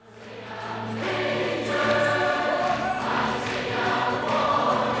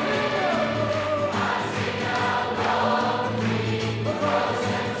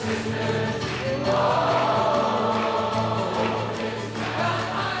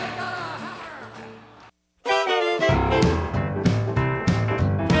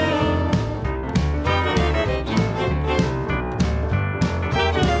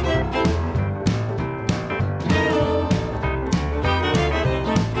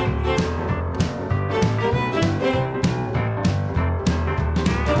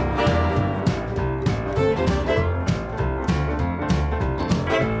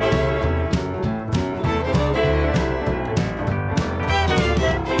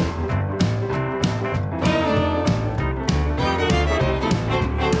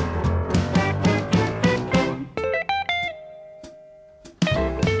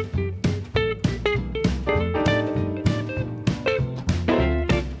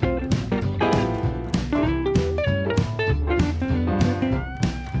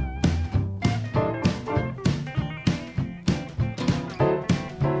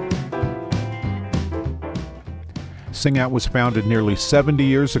Sing Out was founded nearly 70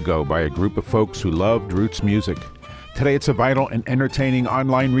 years ago by a group of folks who loved roots music. Today it's a vital and entertaining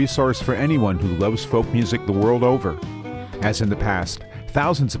online resource for anyone who loves folk music the world over. As in the past,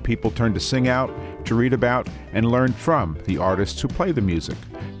 thousands of people turn to Sing Out to read about and learn from the artists who play the music.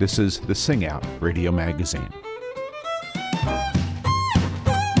 This is the Sing Out Radio Magazine.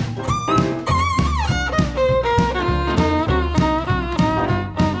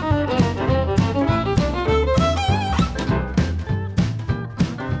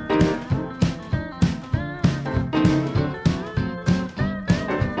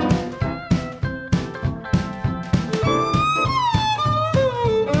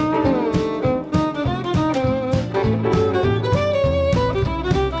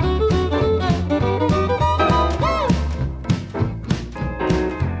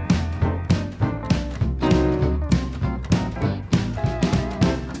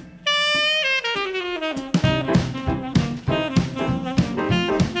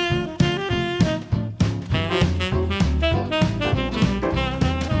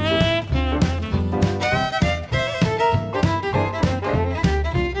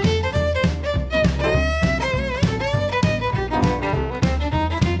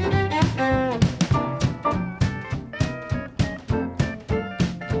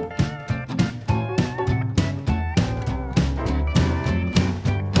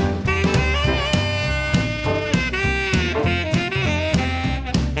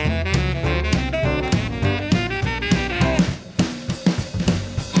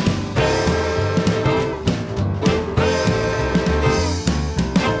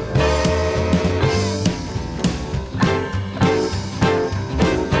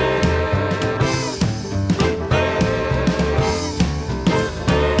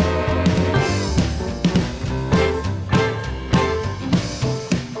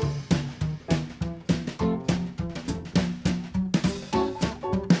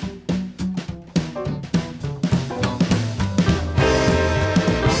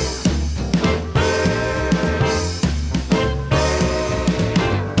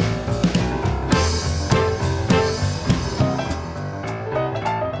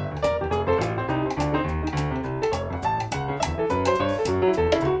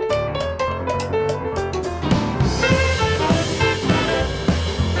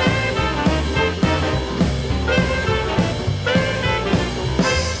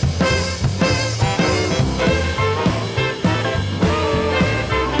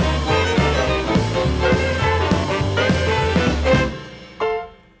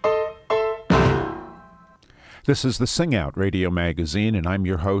 This is the Sing Out Radio Magazine, and I'm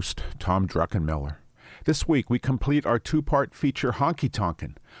your host, Tom Druckenmiller. This week, we complete our two-part feature, Honky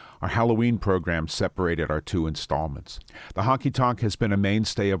Tonkin. Our Halloween program separated our two installments. The honky tonk has been a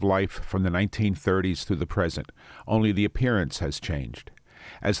mainstay of life from the 1930s through the present, only the appearance has changed.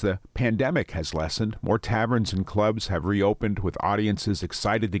 As the pandemic has lessened, more taverns and clubs have reopened with audiences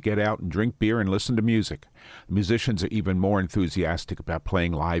excited to get out and drink beer and listen to music. The musicians are even more enthusiastic about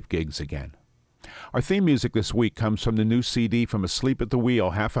playing live gigs again. Our theme music this week comes from the new CD from Asleep at the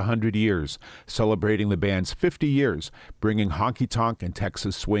Wheel, Half a Hundred Years, celebrating the band's 50 years, bringing honky tonk and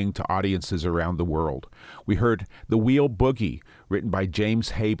Texas swing to audiences around the world. We heard The Wheel Boogie, written by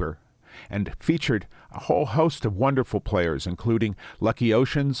James Haber, and featured a whole host of wonderful players, including Lucky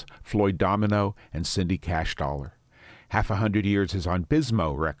Oceans, Floyd Domino, and Cindy Cash Dollar. Half a Hundred Years is on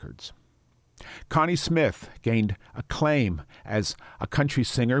Bismo Records. Connie Smith gained acclaim as a country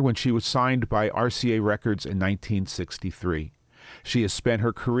singer when she was signed by RCA Records in 1963. She has spent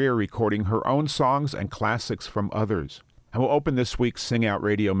her career recording her own songs and classics from others. And we'll open this week's Sing Out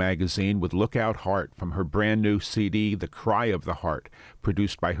Radio Magazine with Lookout Heart from her brand new CD, The Cry of the Heart,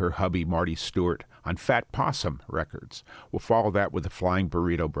 produced by her hubby Marty Stewart on Fat Possum Records. We'll follow that with the Flying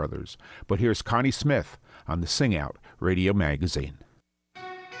Burrito Brothers. But here's Connie Smith on the Sing Out Radio Magazine.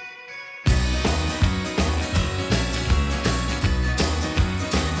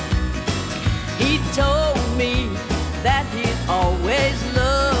 He told me that he'd always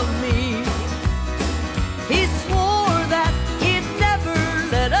love me. He swore that he'd never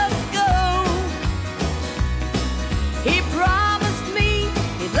let us go. He promised me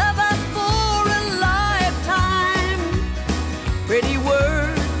he'd love us for a lifetime. Pretty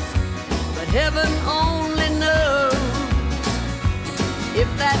words, but heaven only knows. If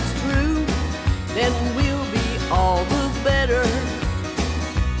that's true, then we'll be all the better.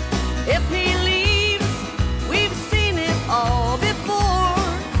 If he leaves, we've seen it all before.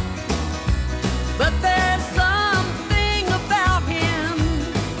 But there's something about him,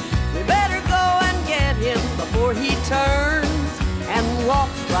 we better go and get him before he turns and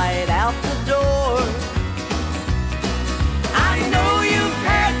walks right out the door.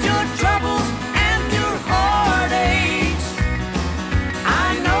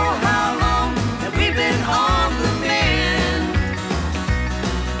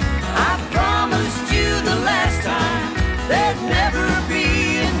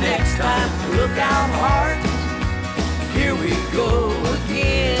 next time. Look out, heart, here we go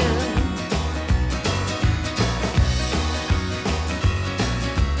again.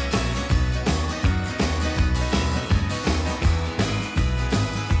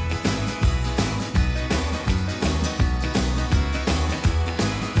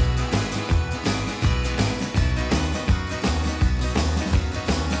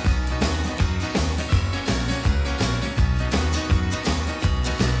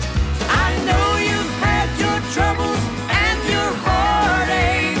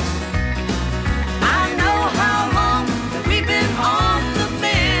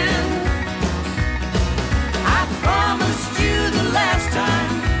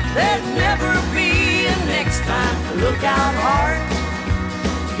 Look out, heart,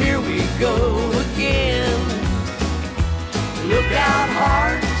 here we go again. Look out,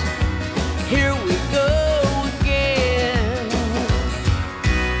 heart, here we go again.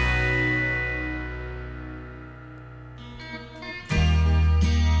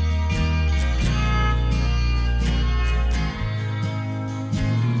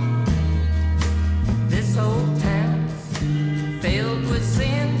 This old town's filled with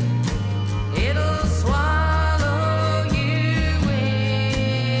sin. It'll swallow you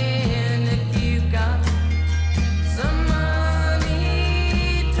in if you got some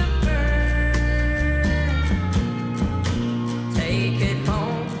money to burn. Take it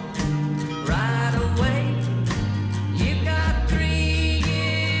home right away. You got 3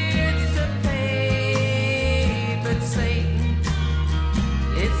 years to pay, but Satan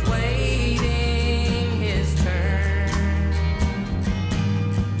is waiting his turn.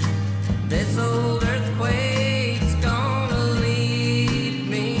 This old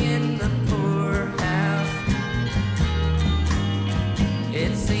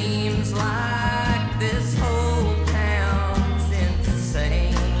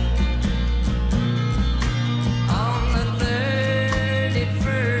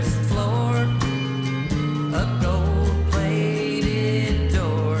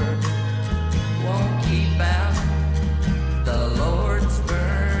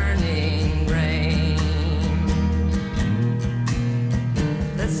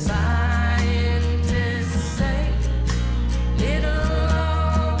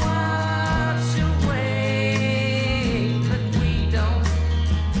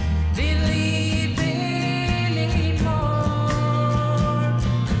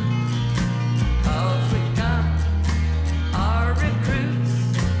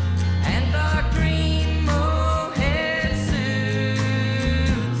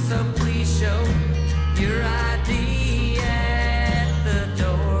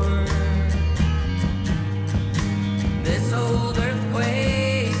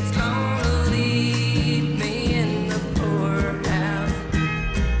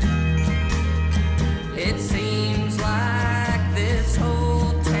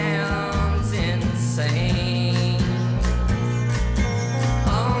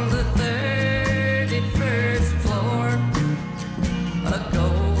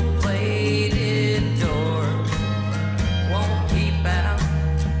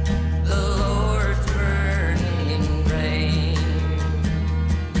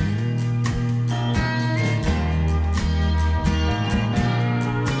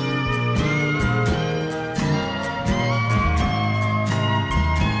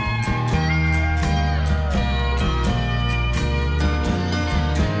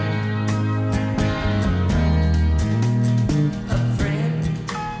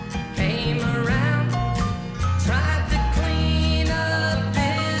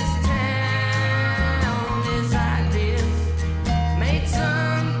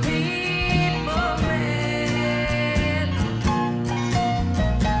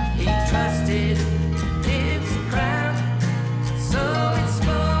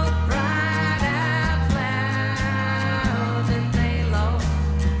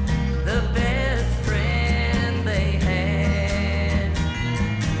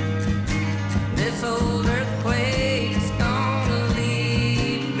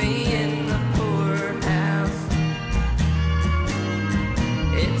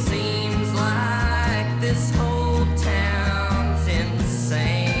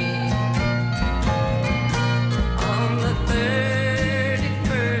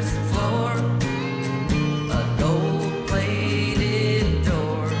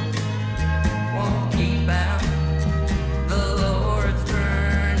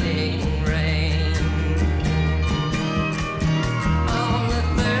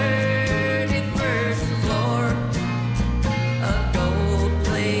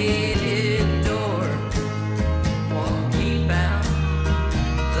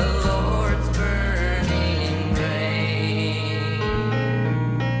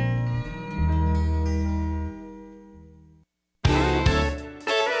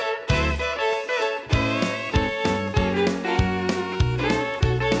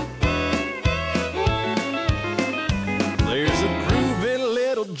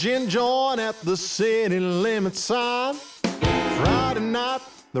gin joint at the city limit sign. Friday night,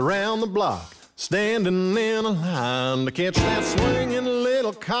 they're round the block, standing in a line to catch that swinging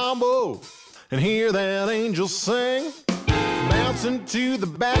little combo and hear that angel sing. Bouncing to the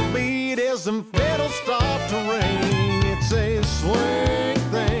backbeat as them fiddles start to ring. It's a swing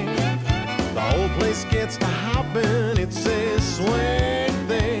thing. The whole place gets to hopping. It's a swing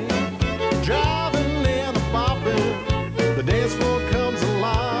thing. Driving and a bopping. The dance floor comes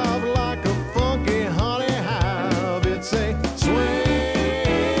alive like a funky honey hive. It's a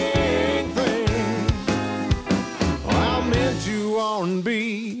swing thing. I'm into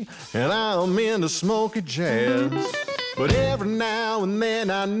R&B and I'm into smoky jazz. But every now and then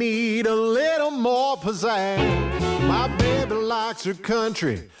I need a little more pizzazz. My baby likes her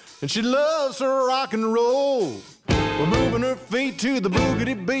country and she loves her rock and roll. But moving her feet to the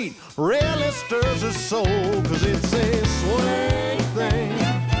boogity beat really stirs her soul. Cause it's a swing thing.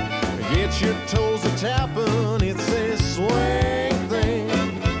 Get your toes a tapping. It's a swing thing.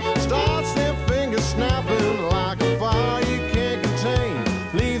 Starts them fingers snapping like a fire you can't contain.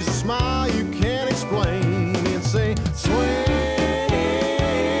 Leaves a smile you can't explain. It's a swing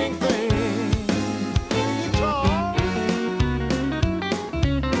thing. Guitar.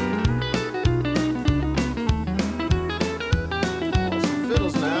 Some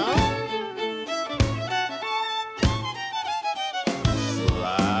fiddles now.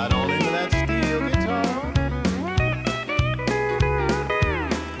 Slide on into that steel guitar.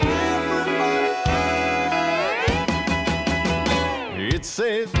 Everybody. It's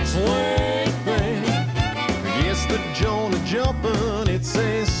a swing thing. It's the Jonah jumping, it's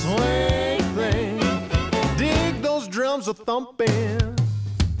a swing thing. Dig those drums a thumping.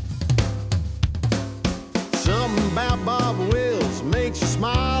 Something about Bob Wills makes you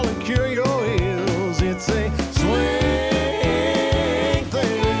smile and cure your ills. It's a swing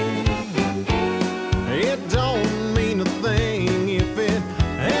thing. It don't mean a thing if it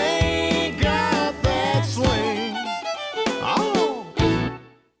ain't got that swing. Oh.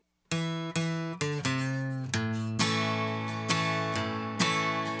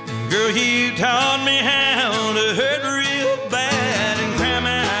 Girl, you taught me how to hurt real bad and cry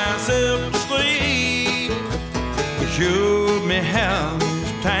myself to sleep. You showed me how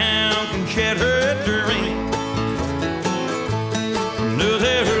this town can shed her dream. Knew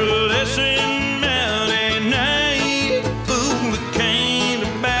there was a lesson about a naive fool that came to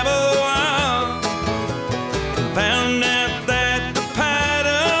Babylon. Found out that the pie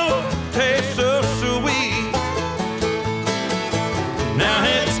don't taste so sweet. Now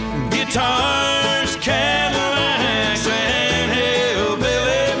it's guitars, Cadillacs, and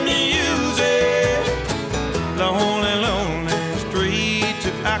hillbilly music. Lonely, lonely streets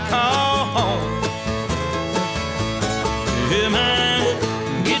that I call home. Hear my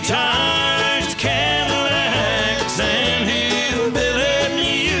guitars, Cadillacs, and hillbilly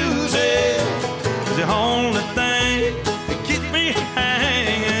music is the only thing that keeps me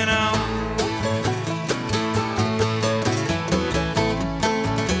hanging on.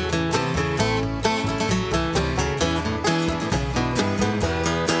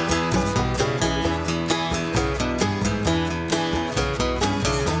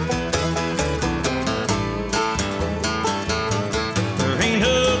 There ain't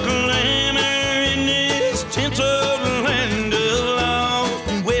no glamour in this tinsel land of lost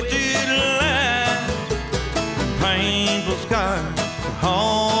and wasted life. Painful scars are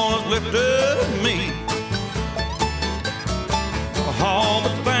all that's left of me. Oh,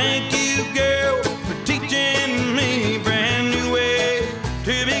 but thank you, girl, for teaching me brand new ways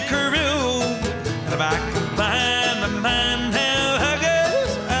to be cruel. And if I could find my mind now, I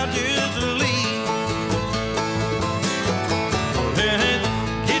guess I'll just leave. Then it's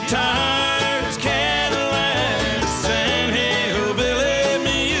guitars, Cadillacs, and hillbilly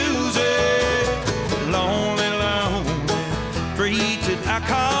music. Lonely, lonely streets that I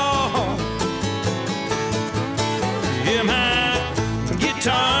call home. Yeah, my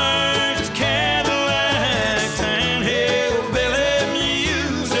guitars, Cadillacs, and hillbilly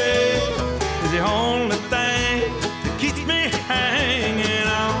music is the only thing that keeps me hanging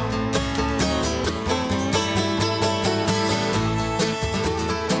on.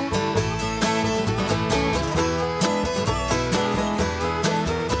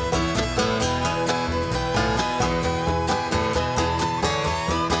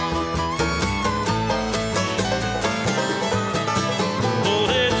 Oh,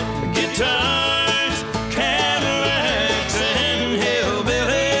 it's guitars, Cadillacs, and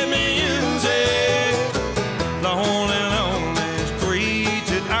hillbilly music. Lonely, lonely streets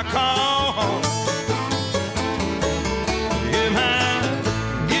that I call home. Yeah, my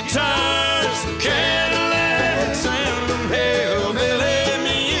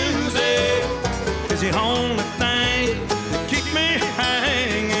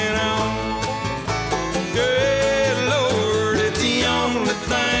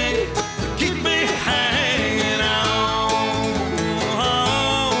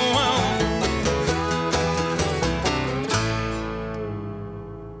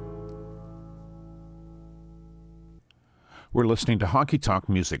We're listening to honky tonk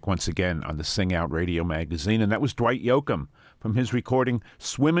music once again on the Sing Out Radio magazine, and that was Dwight Yoakam from his recording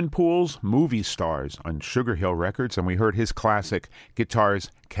Swimming Pools, Movie Stars on Sugar Hill Records, and we heard his classic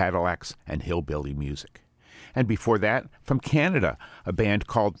Guitars, Cadillacs, and Hillbilly Music. And before that, from Canada, a band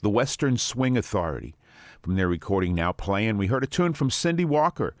called the Western Swing Authority. From their recording Now Playing, we heard a tune from Cindy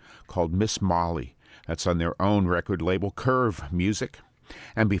Walker called Miss Molly. That's on their own record label, Curve Music.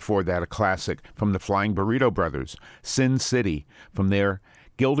 And before that, a classic from the Flying Burrito Brothers, Sin City, from their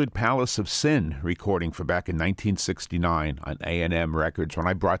Gilded Palace of Sin recording for back in 1969 on A&M Records. When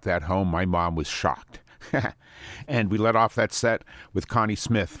I brought that home, my mom was shocked. And we let off that set with Connie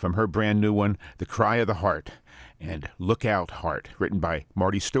Smith from her brand new one, The Cry of the Heart, and Look Out Heart, written by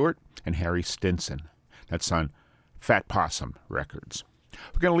Marty Stewart and Harry Stinson. That's on Fat Possum Records.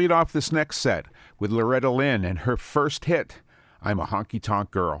 We're going to lead off this next set with Loretta Lynn and her first hit, I'm a Honky Tonk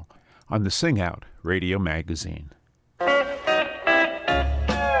Girl, on the Sing Out Radio magazine.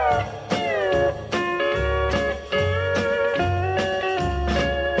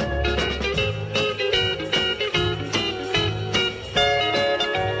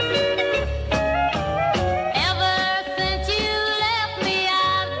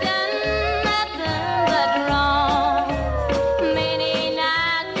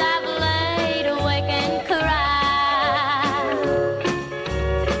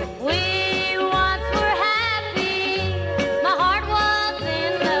 We once were happy.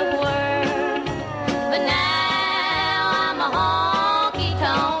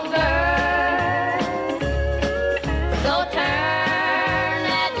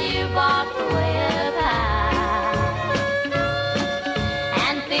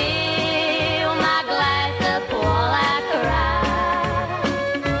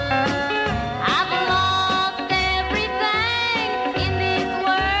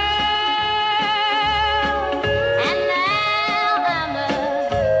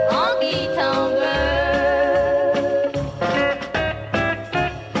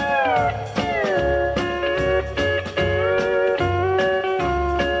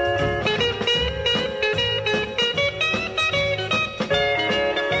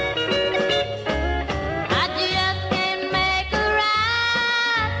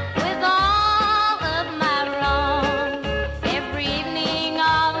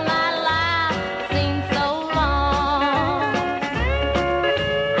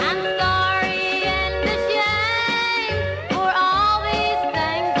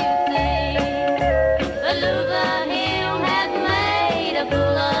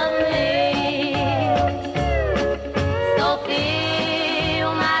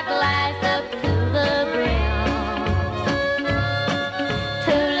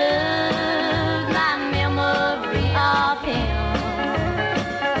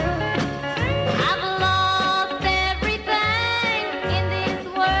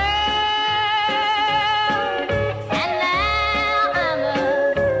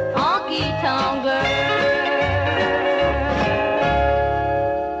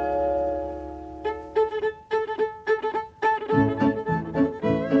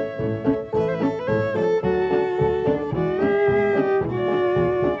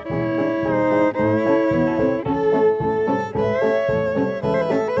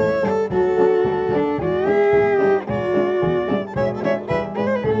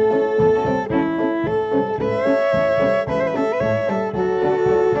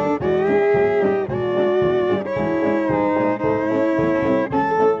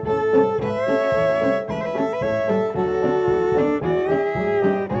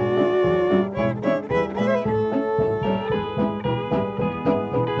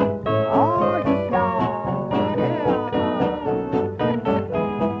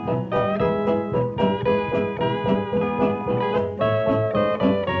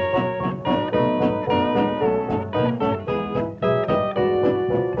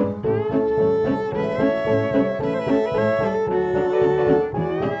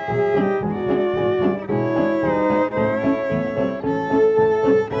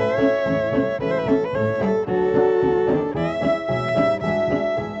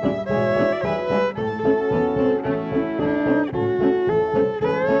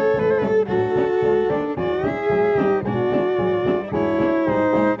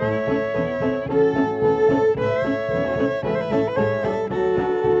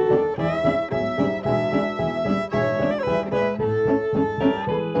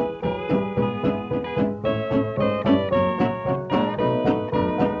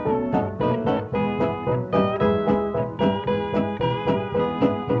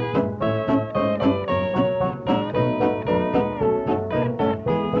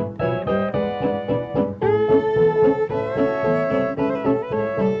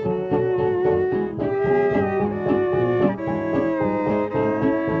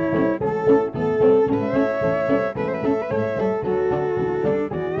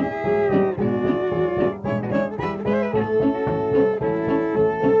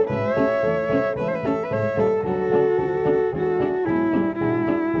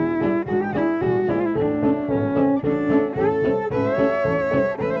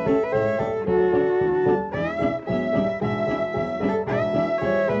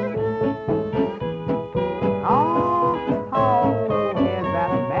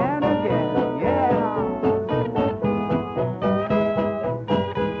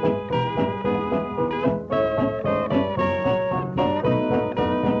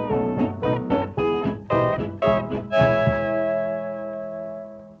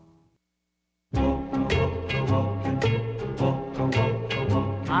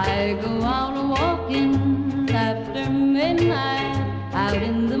 I go out walking after midnight, out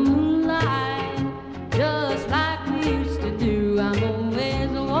in the moonlight, just like we used to do. I'm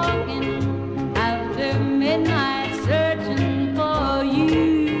always walking after midnight, searching for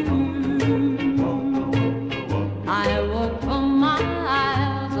you. I walk for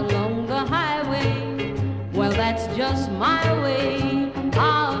miles along the highway, well that's just my way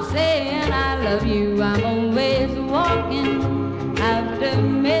of saying I love you. I'm always walking after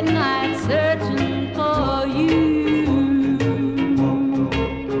midnight, searching for you.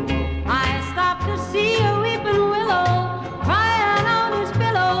 I stop to see a weeping willow crying on his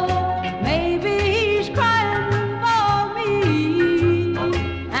pillow. Maybe he's crying for me.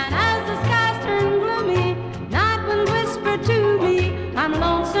 And as the skies turn gloomy, night winds whisper to me, I'm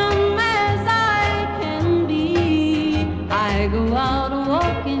lonesome as I can be. I go out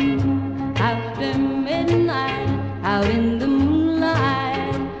walking after midnight, out in the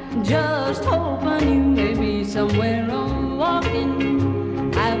moonlight, just hoping you may be somewhere I'm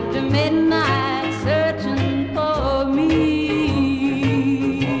walking after midnight, searching for me.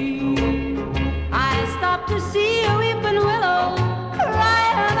 I stop to see a weeping willow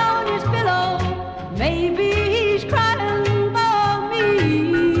crying on his pillow. Maybe he's crying for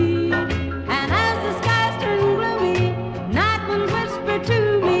me. And as the skies turn gloomy, night winds whisper to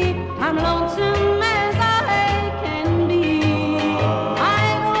me, I'm lonesome as I can be. I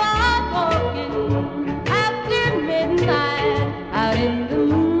go out walking after midnight, out in the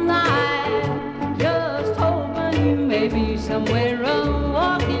moonlight, just hoping you may be somewhere I'm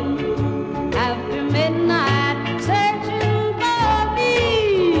walking after midnight, searching for me.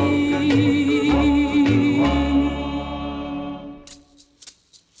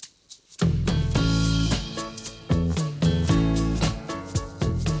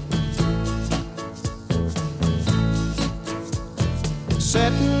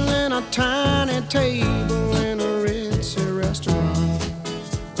 Sitting in a tiny table in a ritzy restaurant,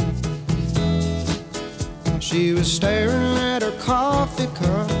 she was staring at her coffee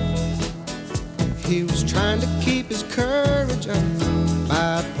cup. He was trying to keep his courage up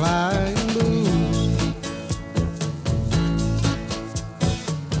by applying booze.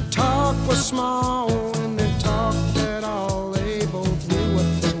 Talk was small when they talked at all. They both knew what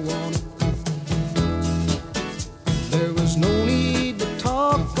they wanted. There was no need to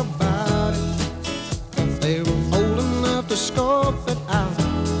talk about it. They were old enough to scope it out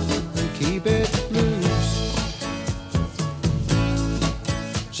and keep it loose.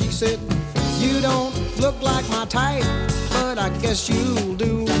 She said, you don't look like my type, but I guess you'll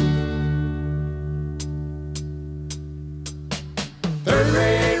do.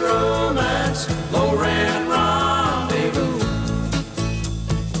 Third-rate romance, low-rent rendezvous.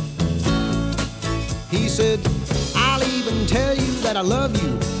 He said, I'll even tell you that I love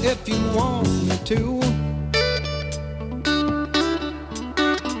you if you want me to.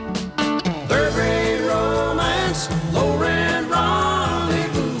 Third-rate romance, low-rent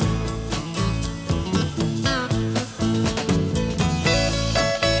rendezvous.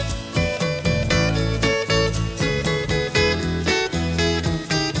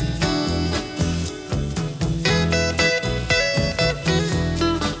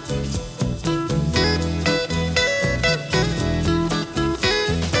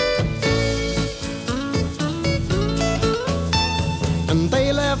 And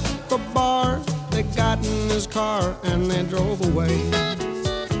they left the bar, they got in his car and they drove away.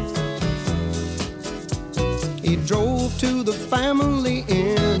 He drove to the family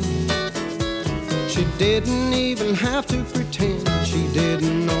inn. She didn't even have to pretend she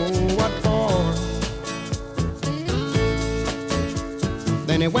didn't know what for.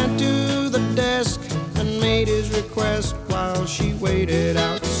 Then he went to the desk and made his request while she waited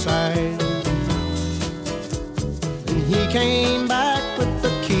outside. And he came back with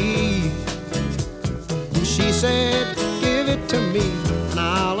the key. And she said, give it to me and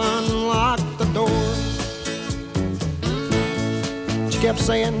I'll unlock the door. She kept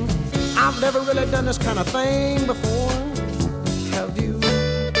saying, I've never really done this kind of thing before. Have you?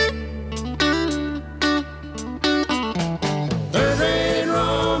 Third-rate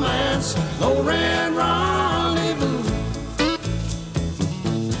romance, low-rent rendezvous.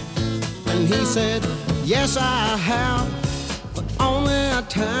 And he said, yes, I have, but only a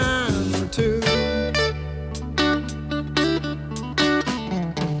time or two.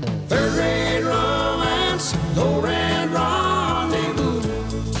 Third-rate romance, low-rent rendezvous.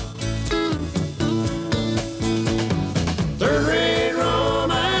 Third-rate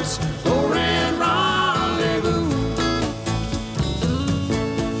romance, low-rent rendezvous.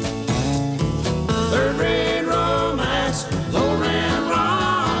 Third-rate romance, low-rent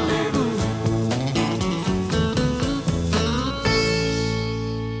rendezvous.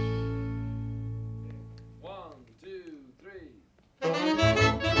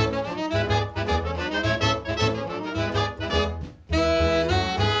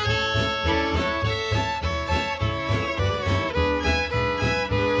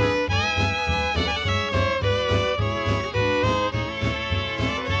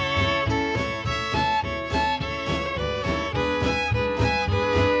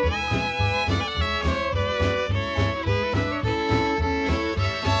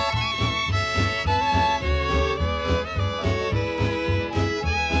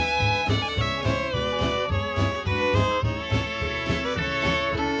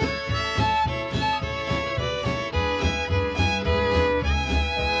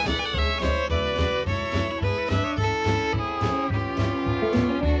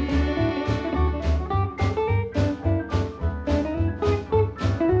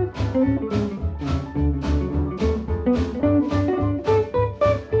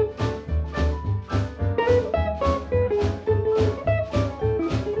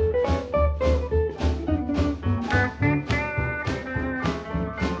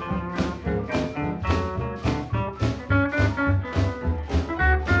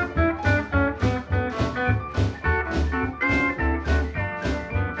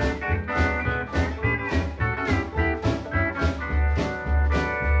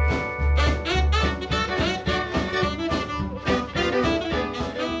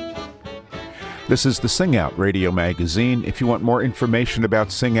 This is the Sing Out Radio Magazine. If you want more information about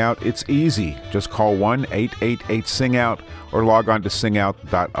Sing Out, it's easy. Just call 1-888-SING-OUT or log on to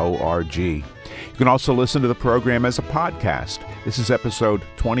singout.org. You can also listen to the program as a podcast. This is episode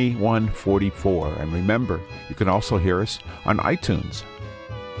 2144. And remember, you can also hear us on iTunes.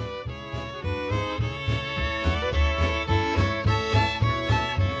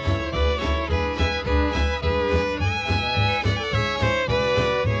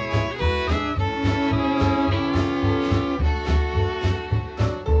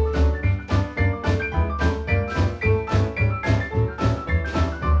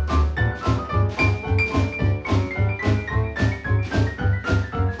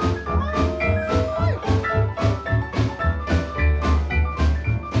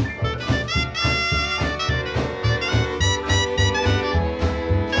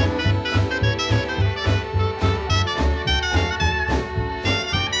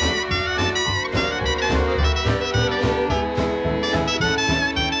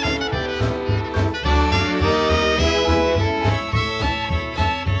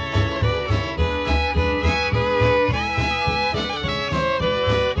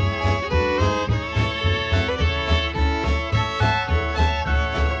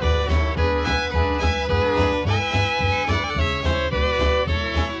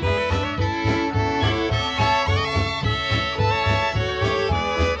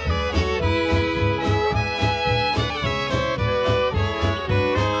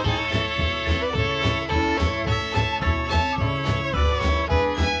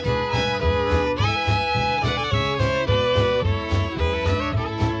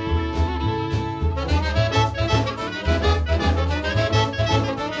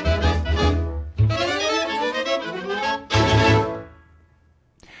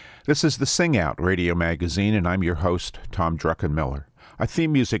 This is the Sing Out Radio Magazine, and I'm your host, Tom Druckenmiller. Our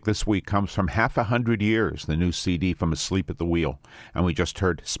theme music this week comes from Half a Hundred Years, the new CD from Asleep at the Wheel, and we just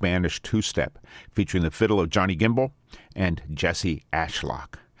heard Spanish Two-Step, featuring the fiddle of Johnny Gimbel and Jesse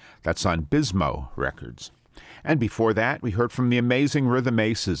Ashlock. That's on Bismo Records. And before that, we heard from the amazing Rhythm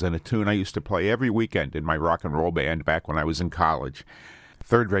Aces and a tune I used to play every weekend in my rock and roll band back when I was in college.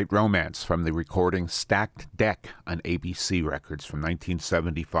 Third Rate Romance from the recording Stacked Deck on ABC Records from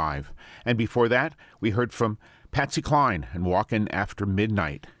 1975. And before that, we heard from Patsy Cline and Walkin' After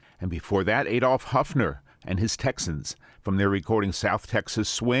Midnight. And before that, Adolph Huffner and his Texans. From their recording South Texas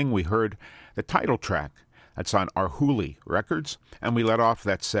Swing, we heard the title track. That's on Arhoolie Records. And we let off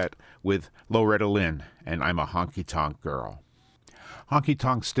that set with Loretta Lynn and I'm a Honky Tonk Girl. Honky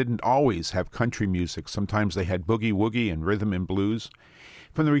Tonks didn't always have country music. Sometimes they had boogie woogie and rhythm and blues.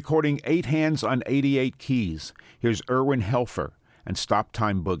 From the recording 8 Hands on 88 Keys, here's Erwin Helfer and Stop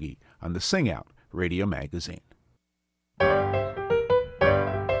Time Boogie on the Sing Out Radio Magazine.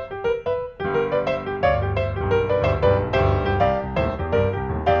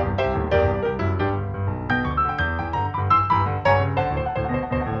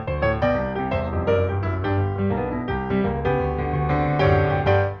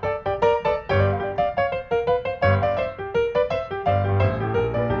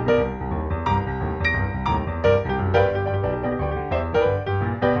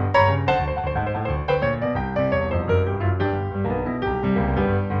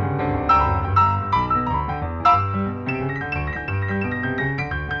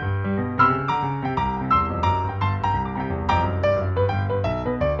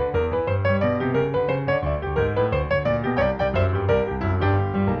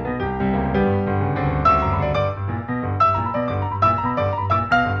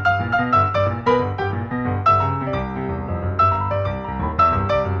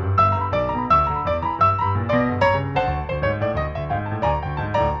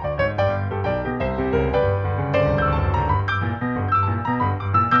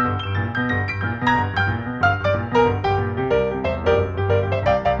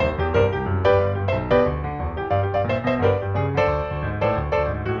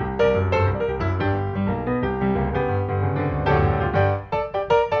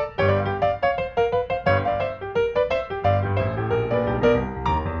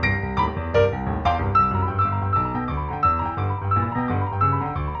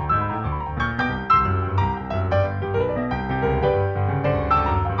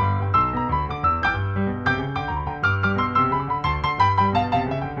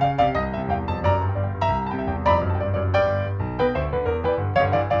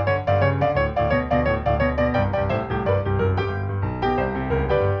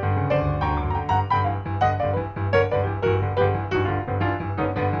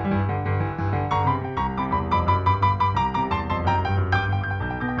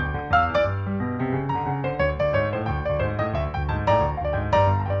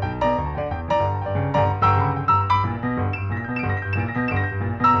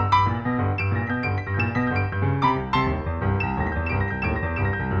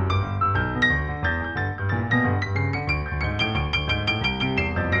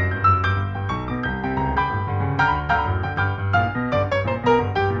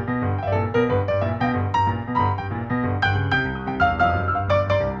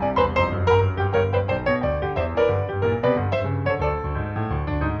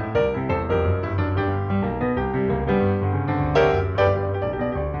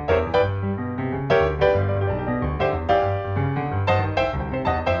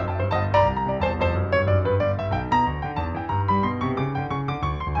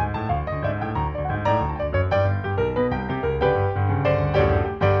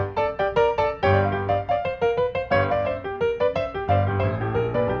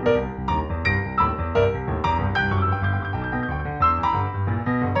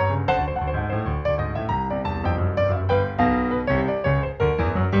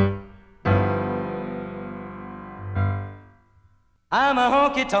 I'm a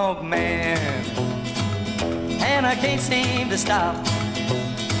honky-tonk man, and I can't seem to stop.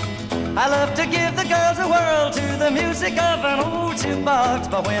 I love to give the girls a whirl to the music of an old jukebox,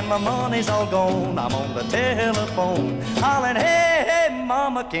 but when my money's all gone, I'm on the telephone, hollering, hey, hey,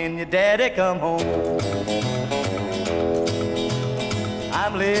 mama, can your daddy come home?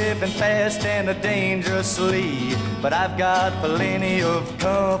 I'm living fast and dangerously, but I've got plenty of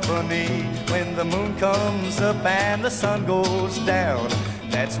company. When the moon comes up and the sun goes down,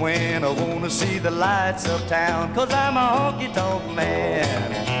 that's when I wanna see the lights of town. 'Cause I'm a honky-tonk man,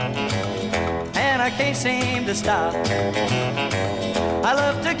 and I can't seem to stop. I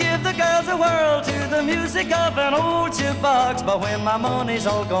love to give the girls a whirl to the music of an old jukebox, but when my money's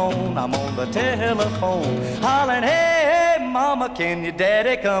all gone, I'm on the telephone, hollering, hey, hey, mama, can your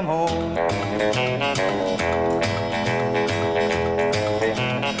daddy come home?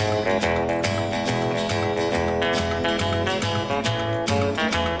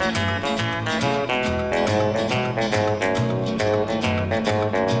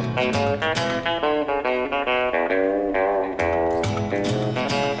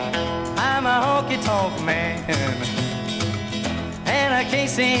 Can't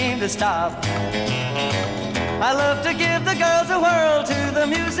seem to stop. I love to give the girls a whirl to the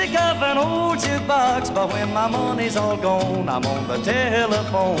music of an old jukebox, but when my money's all gone, I'm on the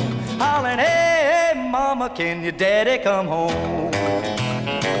telephone, hollering, hey, hey, mama, can your daddy come home?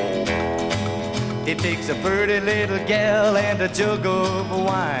 It takes a pretty little gal and a jug of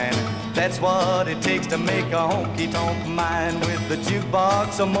wine. That's what it takes to make a honky-tonk mine. With the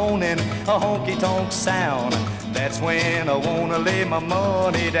jukebox a moaning, a honky-tonk sound, that's when I wanna lay my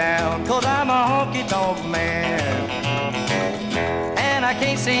money down. 'Cause I'm a honky-tonk man, and I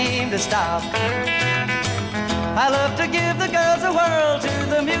can't seem to stop. I love to give the girls a whirl to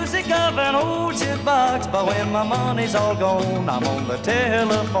the music of an old jukebox, but when my money's all gone, I'm on the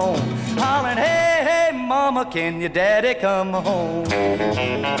telephone, hollering, hey, hey, mama, can your daddy come home?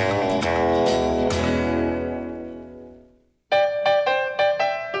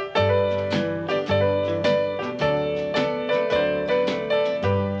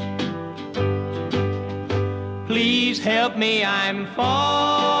 Please help me, I'm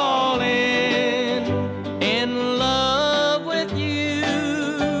falling in love with you.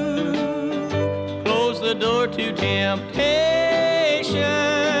 Close the door to temptation,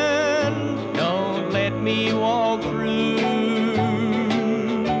 don't let me walk through.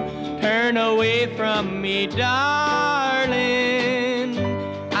 Turn away from me, darling,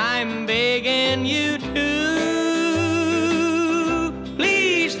 I'm begging you to.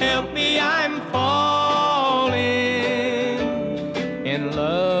 Please help me, I'm falling in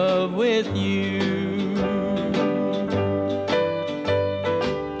love with you.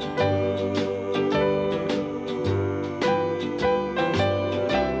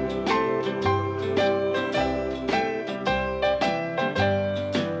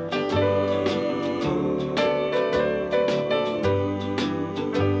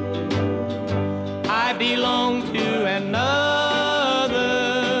 I belong to another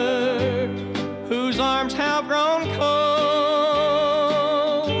whose arms have grown cold,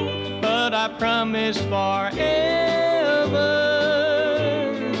 but I promise forever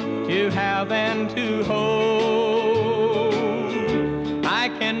to have and to hold. I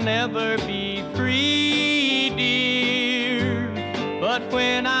can never be free, dear, but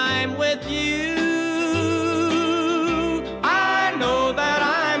when I'm with you, I know that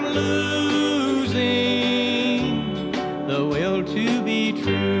I'm losing the will to be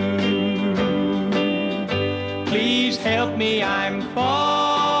true. Please help me, I'm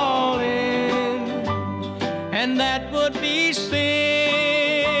falling, and that would be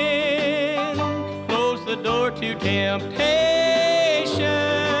sin. Close the door to temptation,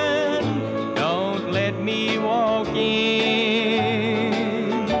 don't let me walk in,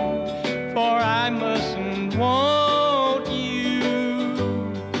 for I mustn't want you,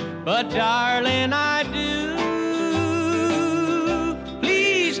 but darling, I do.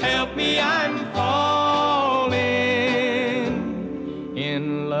 Please help me, I'm falling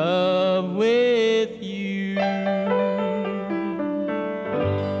in love with you.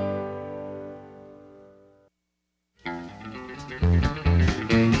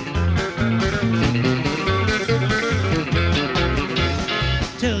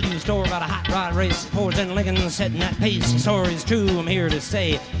 Tell you a story about a hot rod race, Fords and Lincoln setting that pace. The story's true, I'm here to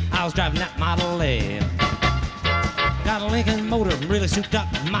say, I was driving that Model A. Got a Lincoln motor, really souped up,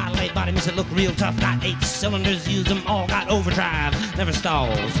 Model A body makes it look real tough. Got 8 cylinders, use them all, got overdrive, never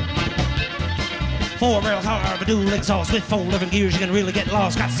stalls. 4-barrel carb, a dual exhaust with 4 living gears, you can really get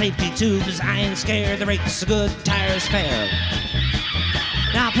lost. Got safety tubes, I ain't scared, the brakes are good, tires fair.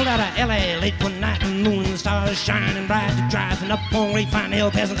 Now I pulled out of L.A. late one night and the moon and stars shining bright. Driving up on Grapevine Hill,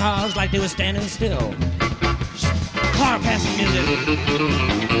 passing cars like they were standing still. Car passing music.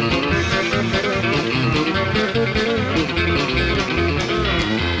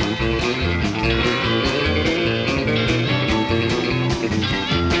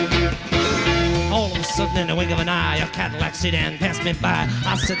 All of a sudden, in the wink of an eye, a Cadillac sedan passed me by.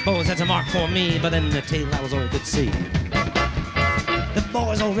 I said, boys, that's a mark for me, but in the tail I was all I could see. The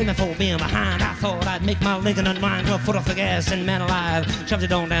boys all ran me for being behind. I thought I'd make my Lincoln unwind, 12 foot off the gas, and man alive, shoved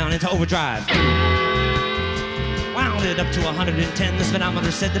it on down into overdrive. Wound it up to 110. The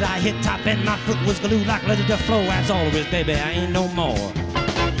speedometer said that I hit top end. My foot was glued like ready to flow. That's all it is, baby, I ain't no more.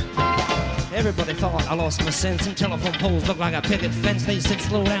 Everybody thought I lost my sense, and telephone poles looked like a picket fence. They said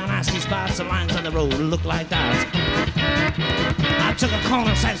slow down, I see spots, the lines on the road look like dots. I took a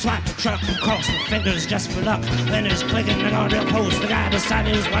corner, sideswiped the truck, and crossed my fingers just for luck. Then there's clicking the guardrail post. The guy beside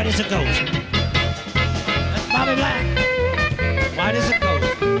me was white as a ghost. That's Bobby Black, white as a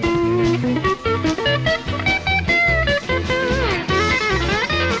ghost.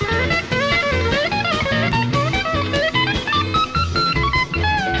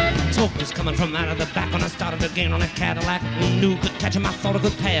 Smoke was coming from out of the back when I started again on a Cadillac. Knew could catch him, I thought I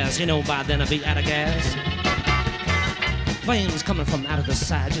could pass. You know, by then I'd be out of gas. Flames coming from out of the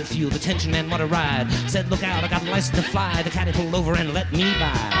side. You feel the tension, man, what a ride. Said, look out, I got a license to fly. The caddy pulled over and let me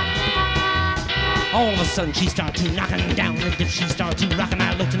by. All of a sudden, she started to knocking down the dip. She started to rocking.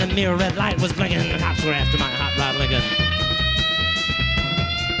 I looked in the mirror, red light was blinking. The cops were after my hot rod Lincoln.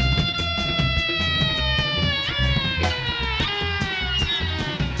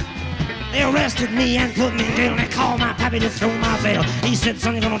 They arrested me and put me in jail. They called my pappy to throw my bail. He said,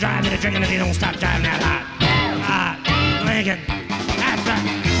 son, you're gonna drive me to drinking if you don't stop driving that hot Lincoln. That's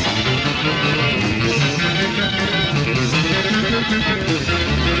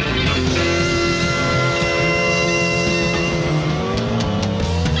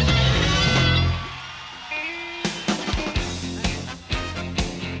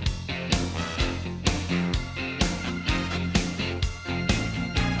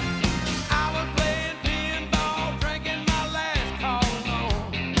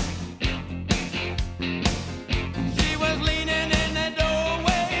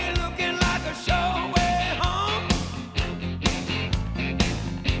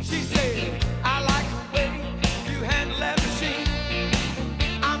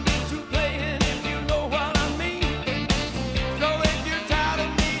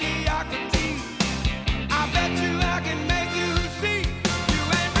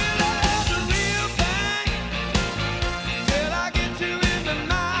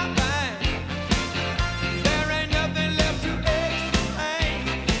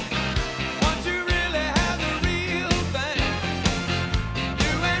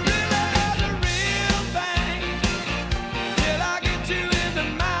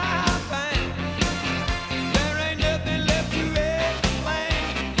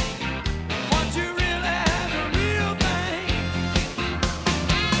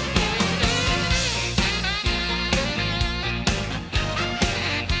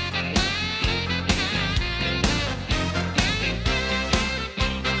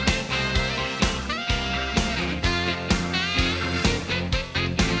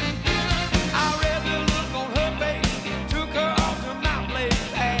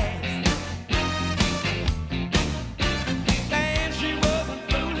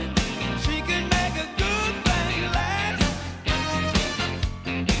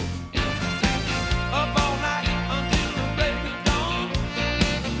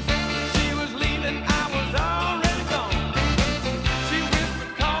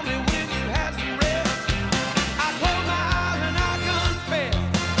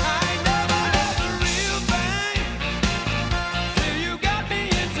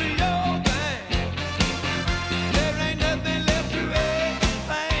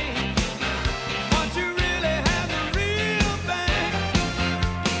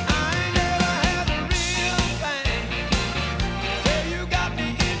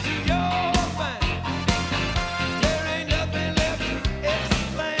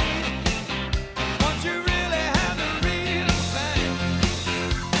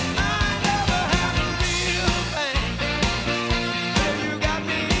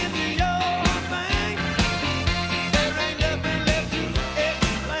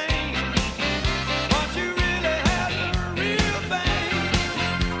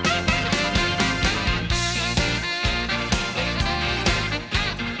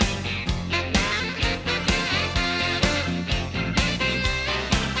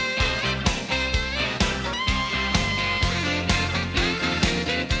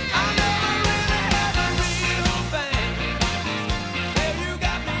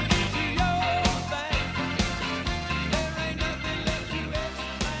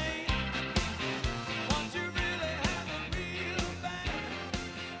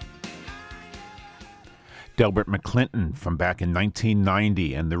Delbert McClinton from back in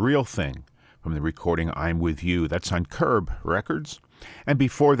 1990 and The Real Thing from the recording I'm With You. That's on Curb Records. And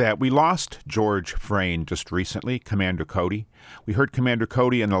before that, we lost George Frayne just recently, Commander Cody. We heard Commander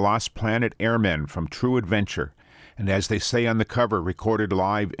Cody and the Lost Planet Airmen from True Adventure. And as they say on the cover, recorded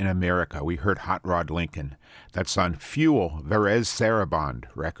live in America, we heard Hot Rod Lincoln. That's on Fuel, Verez Sarabande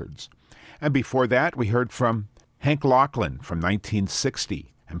Records. And before that, we heard from Hank Lachlan from 1960.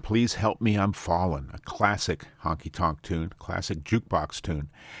 And Please Help Me, I'm Fallen, a classic honky-tonk tune, classic jukebox tune.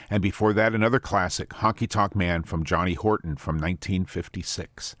 And before that, another classic, Honky Tonk Man from Johnny Horton from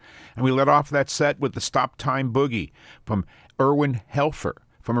 1956. And we let off that set with the Stop Time Boogie from Erwin Helfer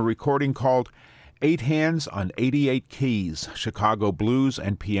from a recording called 8 Hands on 88 Keys, Chicago Blues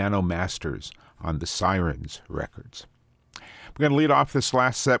and Piano Masters on the Sirens Records. We're going to lead off this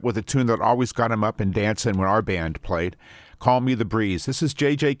last set with a tune that always got him up and dancing when our band played. Call Me the Breeze. This is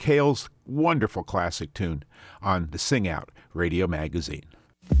J.J. Cale's wonderful classic tune on the Sing Out Radio Magazine.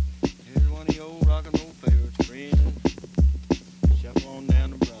 Here's one of your old rock and roll favorites, friend. Shuffle on down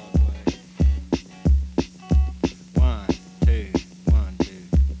to Broadway. 1, 2, 1, 2.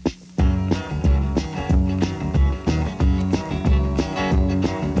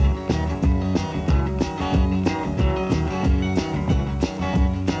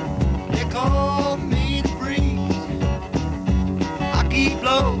 They call me the breeze. I keep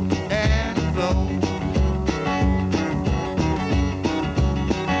blow and blow.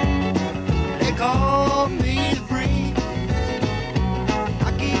 They call me the breeze.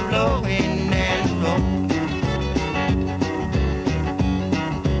 I keep blowing and blowing.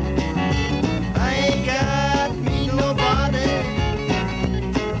 I ain't got me nobody.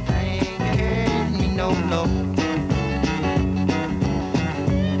 I ain't got me no load.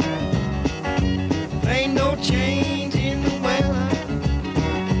 Ain't no change in the weather.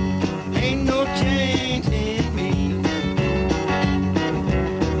 Ain't no change in me.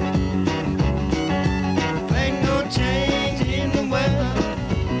 Ain't no change in the weather.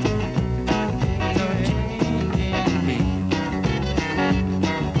 Ain't no change in me.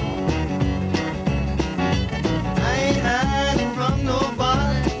 I ain't hiding from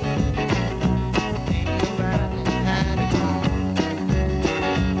nobody. Ain't nobody hiding from me.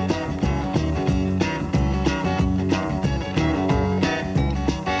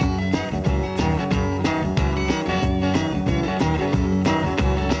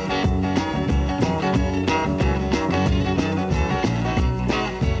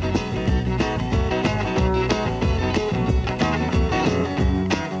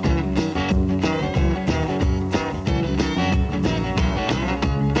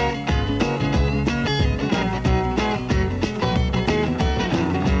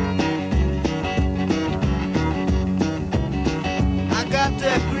 I got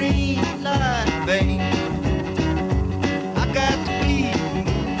that green light, babe. I got to be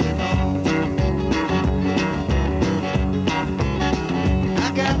moving on. I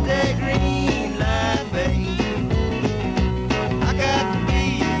got that green light, babe. I got to be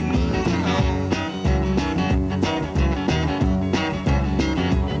moving on.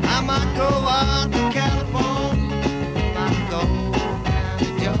 I might go out to California. I might go down to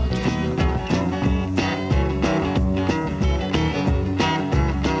Georgia.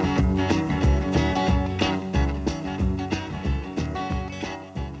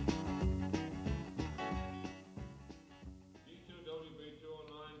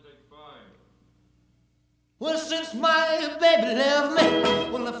 Well, since my baby left me,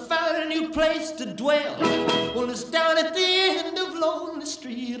 well, I found a new place to dwell. Well, it's down at the end of Lonely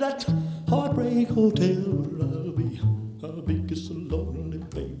Street at Heartbreak Hotel where I'll be so lonely,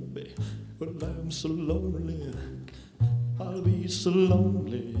 baby. Well, I'm so lonely, I'll be so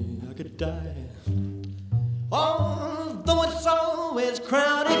lonely I could die. Although it's always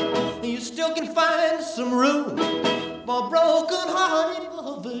crowded, you still can find some room for broken-hearted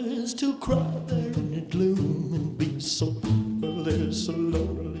lovers to cry there in the gloom and be so, well, they're so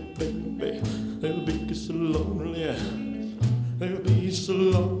lonely, baby. They'll be so lonely, they'll be so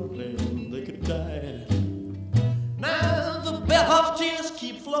lonely they could die. Now the bellhop's tears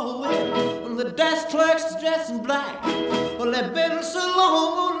keep flowing, and the desk clerk's dressed in black. Well, they've been so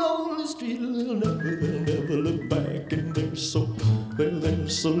long on Lonely Street, they'll never look back. And they're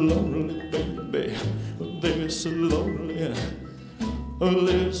so lonely, baby. They're so lonely,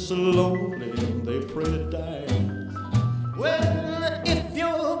 they're so lonely, they pray to die. Well, if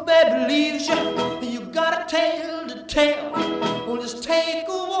your baby leaves you, you got a tale to tell. Well, just take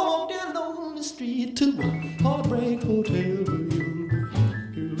a walk down Lonely Street to Heartbreak Hotel.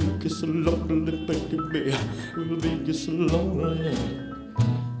 You'll be so lonely, baby. We'll be so lonely.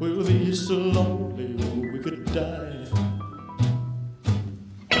 We'll be so lonely we could die.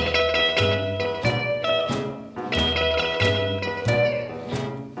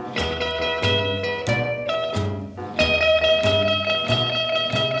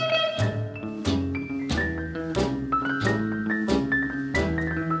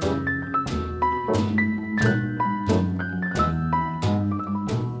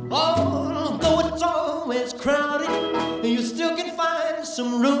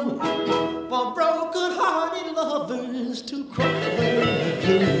 Some room for broken-hearted lovers to cry and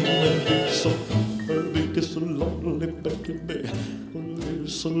gloom and be so lonely, baby. They're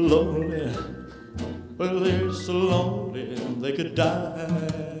so lonely. Well, they're so lonely they could die.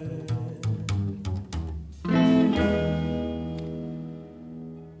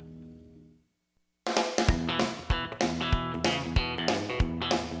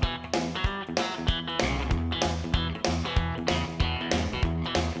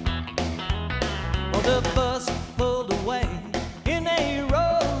 The bus pulled away in a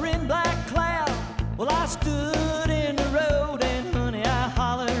roaring black cloud. Well, I stood in the road and, honey, I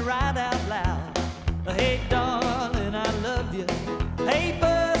hollered right out loud. Hey, darling, I love you. Hey,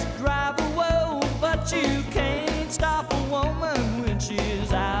 bus driver, whoa, but you can't stop a woman when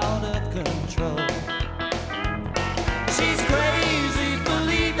she's out of control. She's crazy,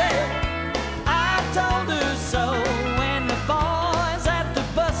 believe it. I told her so. And the boys at the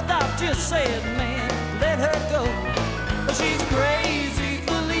bus stop just said, man, let her go. She's crazy,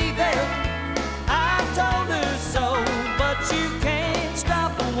 believe it. I told her so. But you can't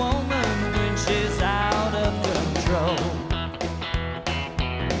stop a woman when she's out of control.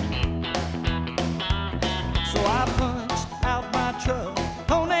 So I punched out my truck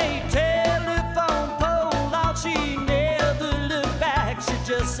on a telephone pole. All she never looked back. She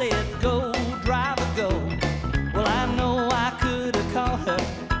just said, go, driver, go. Well, I know I could have called her,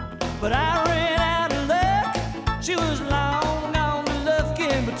 but I ran out of luck. She was long on the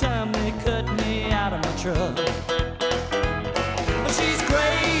Lufkin by the time they cut me out of my truck. She's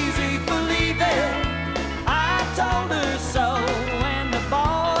crazy, believe it. I told her so. And the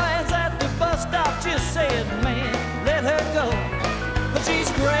boys at the bus stop just said, man, let her go. But she's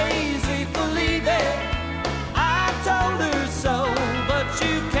crazy, believe it. I told her so. But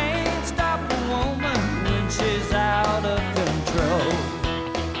you can't stop a woman when she's out of control.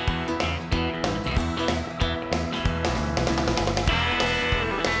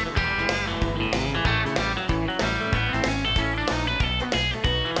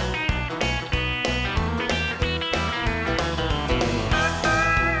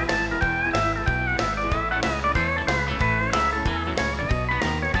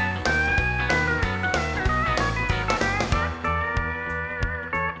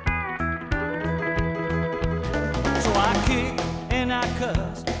 So I kicked and I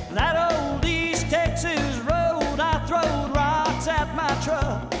cussed that old East Texas road. I throwed rocks at my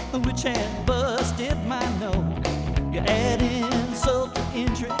truck, which had busted my nose. You add insult to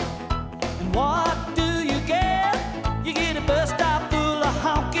injury, and what do you get? You get a bus stop full of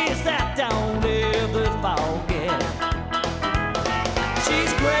honkies that don't ever forget.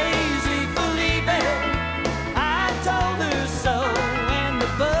 She's crazy, believe it. I told her so. And the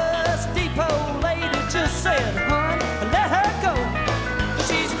bus depot lady just said, hon, let her go.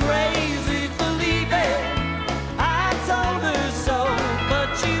 She's crazy, believe it. I told her so. But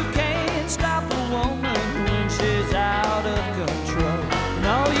you can't stop a woman when she's out of control.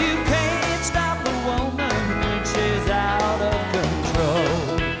 No, you can't stop a woman when she's out of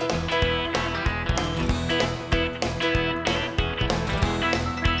control.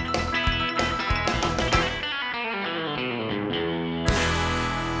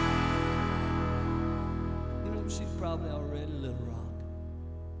 You know, she's probably already Little Rock.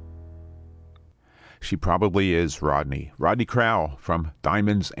 She probably is Rodney. Rodney Crowell from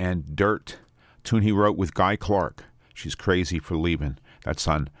Diamonds and Dirt, tune he wrote with Guy Clark. She's crazy for leaving. That's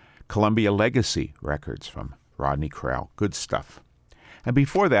on Columbia Legacy Records from Rodney Crowell. Good stuff. And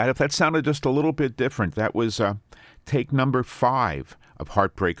before that, if that sounded just a little bit different, that was take number 5 of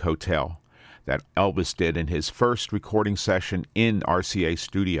Heartbreak Hotel that Elvis did in his first recording session in RCA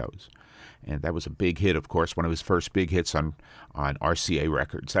Studios. And that was a big hit, of course, one of his first big hits on RCA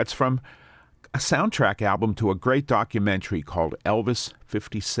Records. That's from a soundtrack album to a great documentary called Elvis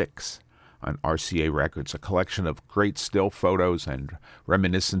 56 on RCA Records, a collection of great still photos and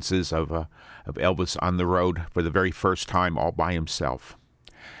reminiscences of Elvis on the road for the very first time all by himself.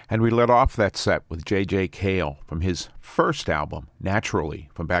 And we let off that set with J.J. Cale from his first album, Naturally,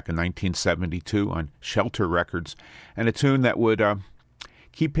 from back in 1972 on Shelter Records, and a tune that would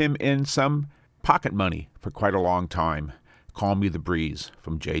keep him in some pocket money for quite a long time, Call Me the Breeze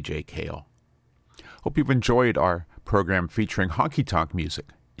from J.J. Cale. Hope you've enjoyed our program featuring honky-tonk music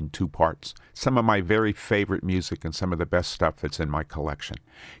in 2 parts. Some of my very favorite music and some of the best stuff that's in my collection.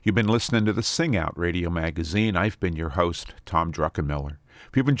 You've been listening to the Sing Out Radio Magazine. I've been your host, Tom Druckenmiller.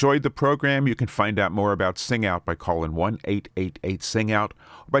 If you've enjoyed the program, you can find out more about Sing Out by calling 1-888-SING-OUT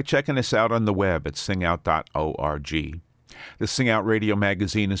or by checking us out on the web at singout.org. The Sing Out Radio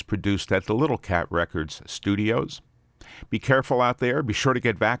Magazine is produced at the Little Cat Records studios. Be careful out there. Be sure to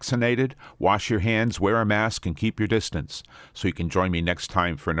get vaccinated, wash your hands, wear a mask, and keep your distance so you can join me next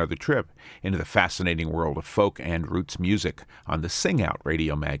time for another trip into the fascinating world of folk and roots music on the Sing Out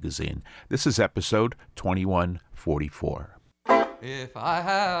Radio Magazine. This is episode 2144. If I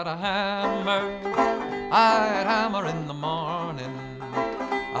had a hammer, I'd hammer in the morning,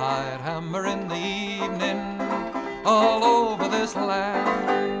 I'd hammer in the evening, all over this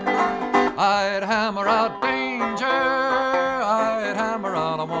land. I'd hammer out danger, I'd hammer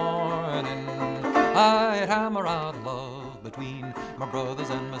out a warning, I'd hammer out love between my brothers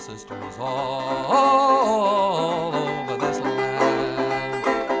and my sisters all over this land.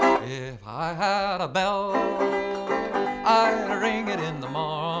 If I had a bell, I'd ring it in the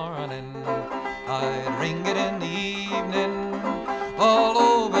morning, I'd ring it in the evening, all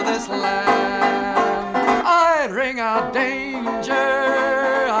over this land. I'd ring out danger,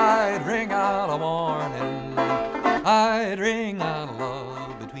 I'd ring out a warning, I'd ring out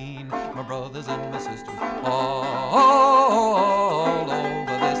love between my brothers and my sisters all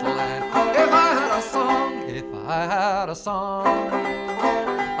over this land. If I had a song,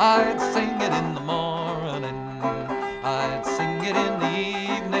 I'd sing it in the morning, I'd sing it in the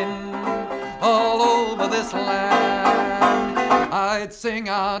evening, all over this land. I'd sing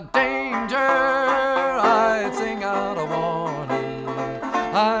out danger, I'd sing out a warning,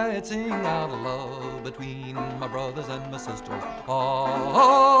 I'd sing out a love between my brothers and my sisters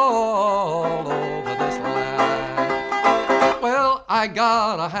all over this land. Well, I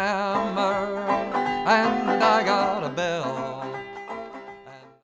got a hammer,